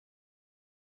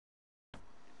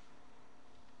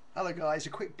Hello guys, a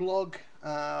quick blog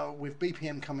with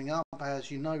BPM coming up.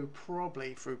 As you know,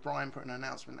 probably through Brian putting an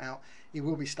announcement out, he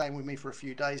will be staying with me for a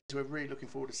few days. We're really looking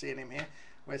forward to seeing him here.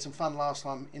 We had some fun last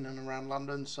time in and around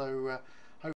London, so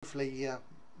hopefully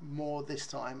more this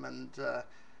time, and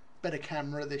better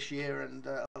camera this year, and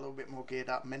a little bit more geared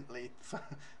up mentally for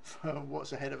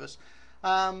what's ahead of us.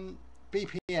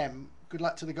 BPM, good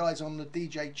luck to the guys on the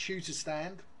DJ tutor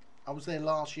stand. I was there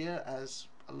last year, as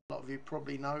a lot of you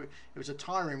probably know. It was a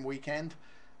tiring weekend,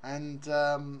 and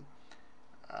I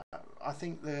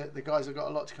think the guys have got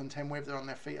a lot to contend with. They're on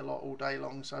their feet a lot all day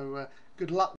long, so good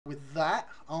luck with that.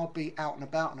 I'll be out and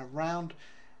about and around.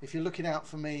 If you're looking out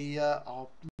for me, I'll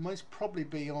most probably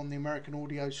be on the American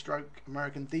Audio Stroke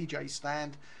American DJ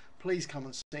stand. Please come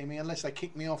and see me, unless they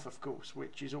kick me off, of course,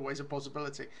 which is always a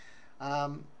possibility.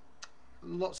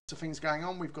 Lots of things going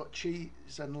on. We've got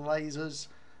cheese and lasers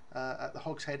at the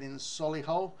Hogshead in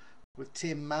Solihull with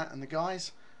Tim, Matt and the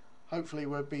guys. Hopefully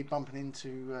we'll be bumping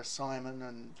into Simon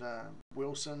and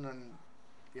Wilson, and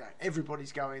yeah,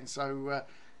 everybody's going, so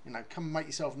you know, come and make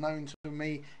yourself known to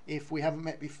me if we haven't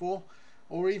met before,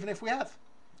 or even if we have.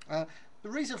 The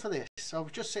reason for this, I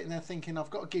was just sitting there thinking, I've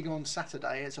got a gig on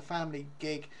Saturday. It's a family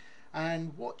gig,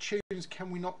 and what tunes can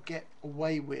we not get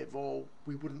away with, or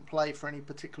we wouldn't play for any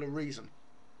particular reason?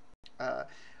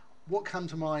 What come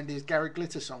to mind is Gary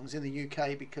Glitter songs in the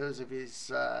UK, because of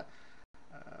his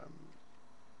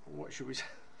what should we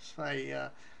say,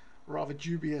 rather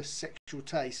dubious sexual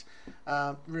taste.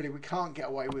 Really, we can't get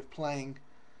away with playing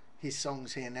his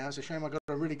songs here now. It's a shame. I got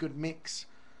a really good mix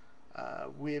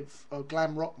with a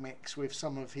glam rock mix with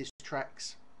some of his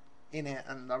tracks in it,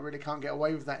 and I really can't get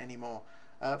away with that anymore.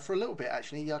 For a little bit,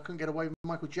 actually, I couldn't get away with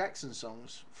Michael Jackson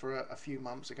songs for a few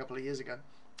months, a couple of years ago.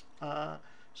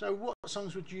 So what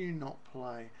songs would you not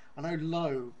play? I know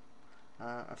Low,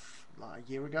 like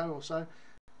a year ago or so,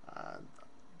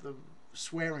 the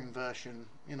swearing version,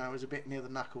 you know, was a bit near the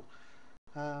knuckle.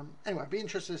 Anyway, I'd be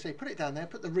interested to see. Put it down there,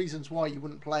 put the reasons why you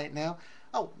wouldn't play it now.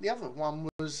 Oh, the other one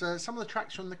was some of the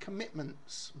tracks from the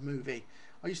Commitments movie.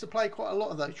 I used to play quite a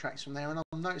lot of those tracks from there, and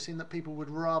I'm noticing that people would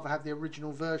rather have the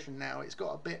original version now. It's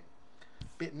got a bit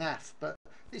naff, but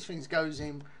these things go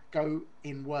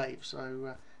in waves,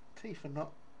 so teeth are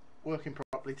not working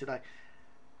properly today.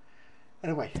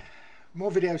 Anyway,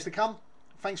 more videos to come.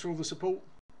 Thanks for all the support.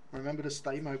 Remember to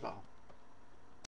stay mobile.